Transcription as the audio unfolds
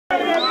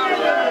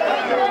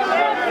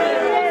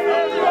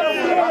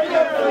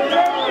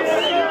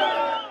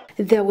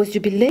There was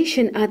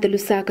jubilation at the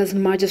Lusaka's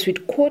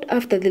Magistrate Court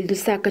after the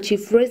Lusaka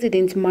Chief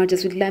Resident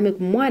Magistrate Lameck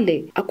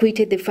Mwale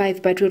acquitted the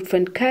 5 Patriot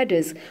Front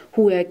cadres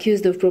who were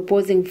accused of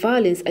proposing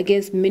violence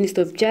against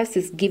Minister of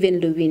Justice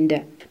Given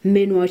Lubinda.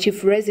 Meanwhile,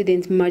 Chief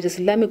Resident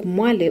Magistrate Lameck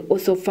Mwale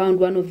also found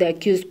one of the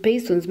accused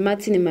persons,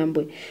 Martin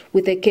Mambwe,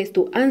 with a case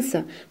to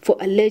answer for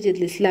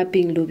allegedly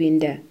slapping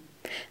Lubinda.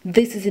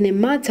 This is in a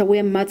matter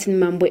where Martin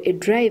Mambwe, a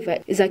driver,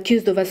 is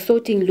accused of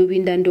assaulting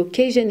Lubinda and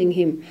occasioning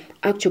him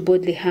actual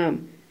bodily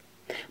harm.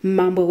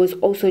 Mambwe was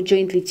also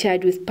jointly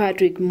charged with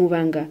Patrick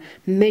Mubanga,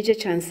 Major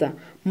Chansa,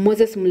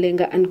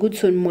 Mulenga and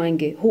Goodson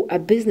Mwange, who are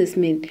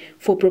businessmen,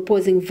 for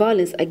proposing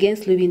violence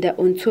against Lubinda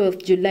on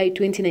 12 July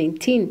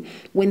 2019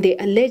 when they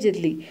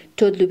allegedly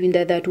told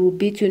Lubinda that we'll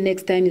beat you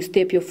next time you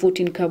step your foot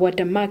in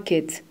Kabwata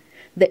Market.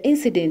 The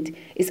incident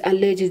is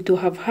alleged to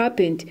have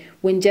happened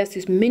when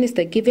Justice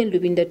Minister Given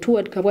Lubinda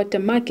toured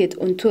Kabwata Market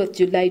on 12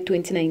 July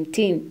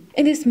 2019.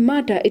 In this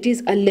matter, it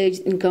is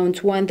alleged in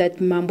count 1 that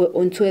Mambwe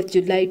on 12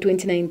 July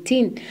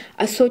 2019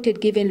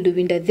 assaulted Given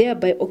Lubinda,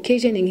 thereby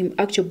occasioning him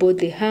actual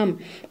bodily harm.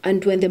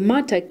 And when the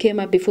matter came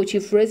up before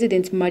Chief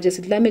Resident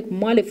Magistrate Lameck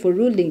Mwale for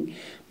ruling,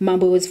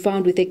 Mambwe was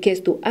found with a case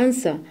to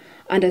answer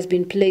and has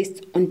been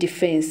placed on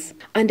defense.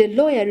 And a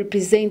lawyer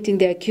representing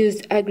the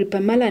accused, Agrippa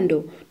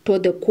Malando,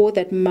 told the court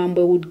that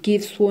Mambwe would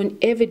give sworn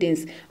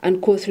evidence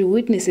and call 3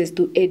 witnesses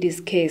to aid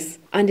his case.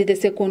 And in the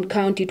second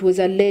count, it was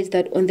alleged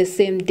that on the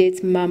same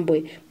dates,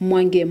 Mambwe,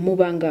 Mwange,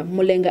 Mubanga,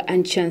 Mulenga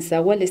and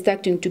Chansa, while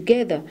acting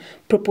together,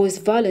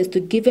 proposed violence to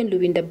Given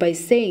Lubinda by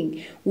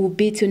saying, "We'll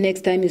beat you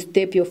next time you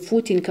step your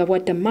foot in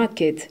Kabwata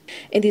Market."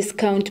 In this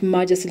count,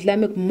 Magistrate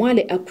Lameck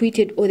Mwale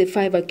acquitted all the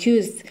 5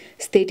 accused,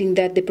 stating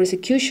that the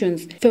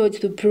prosecutions failed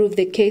to prove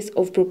the case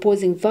of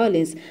proposing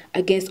violence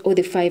against all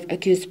the 5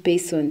 accused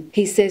persons.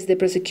 He says the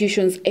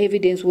prosecution's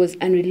evidence was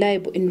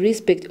unreliable in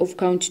respect of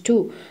count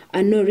 2,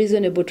 and no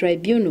reasonable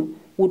tribunal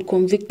would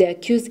convict the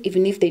accused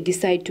even if they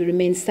decide to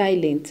remain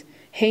silent.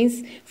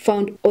 Hence,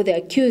 found all the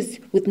accused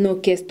with no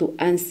case to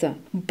answer.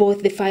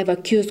 Both the 5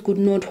 accused could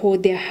not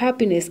hold their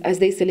happiness as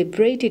they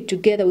celebrated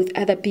together with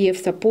other PF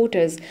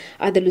supporters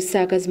at the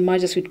Lusaka's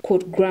Magistrate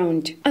Court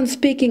ground. And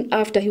speaking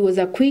after he was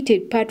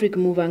acquitted, Patrick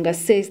Mubanga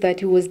says that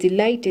he was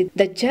delighted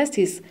that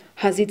justice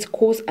has its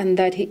course and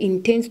that he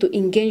intends to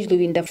engage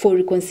Lubinda for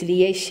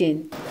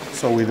reconciliation.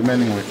 So we're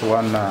remaining with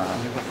one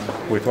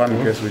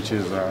case, which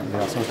is the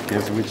assault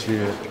case, which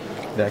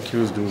the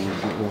accused who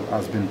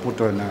has been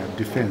put on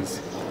defense.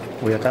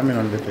 We are coming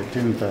on the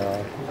 13th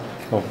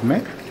of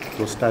May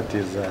to start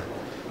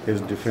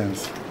his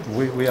defense.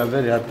 We are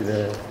very happy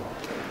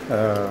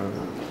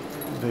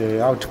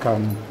the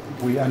outcome.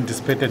 We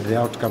anticipated the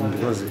outcome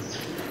because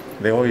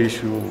the whole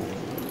issue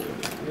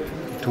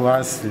to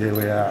us, they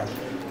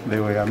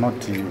were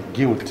not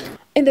guilty.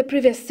 In the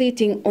previous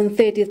sitting on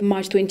 30th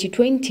March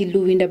 2020,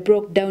 Lubinda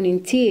broke down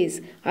in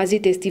tears as he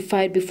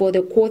testified before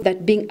the court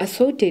that being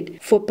assaulted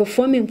for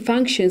performing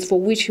functions for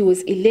which he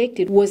was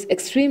elected was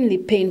extremely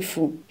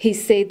painful. He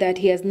said that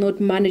he has not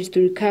managed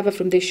to recover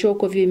from the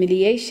shock of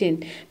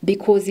humiliation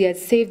because he had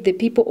saved the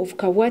people of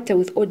Kabwata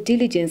with all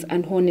diligence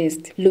and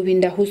honest.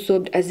 Lubinda, who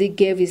sobbed as he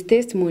gave his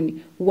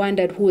testimony,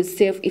 wondered who would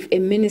save if a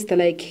minister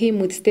like him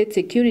with state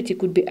security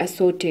could be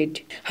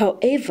assaulted.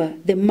 However,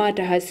 the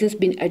matter has since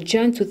been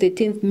adjourned to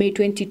 13th May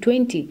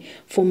 2020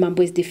 for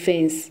Mambwe's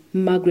defense.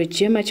 Margaret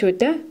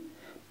Jemachota,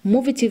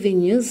 Movie TV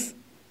News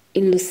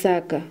in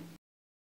Lusaka.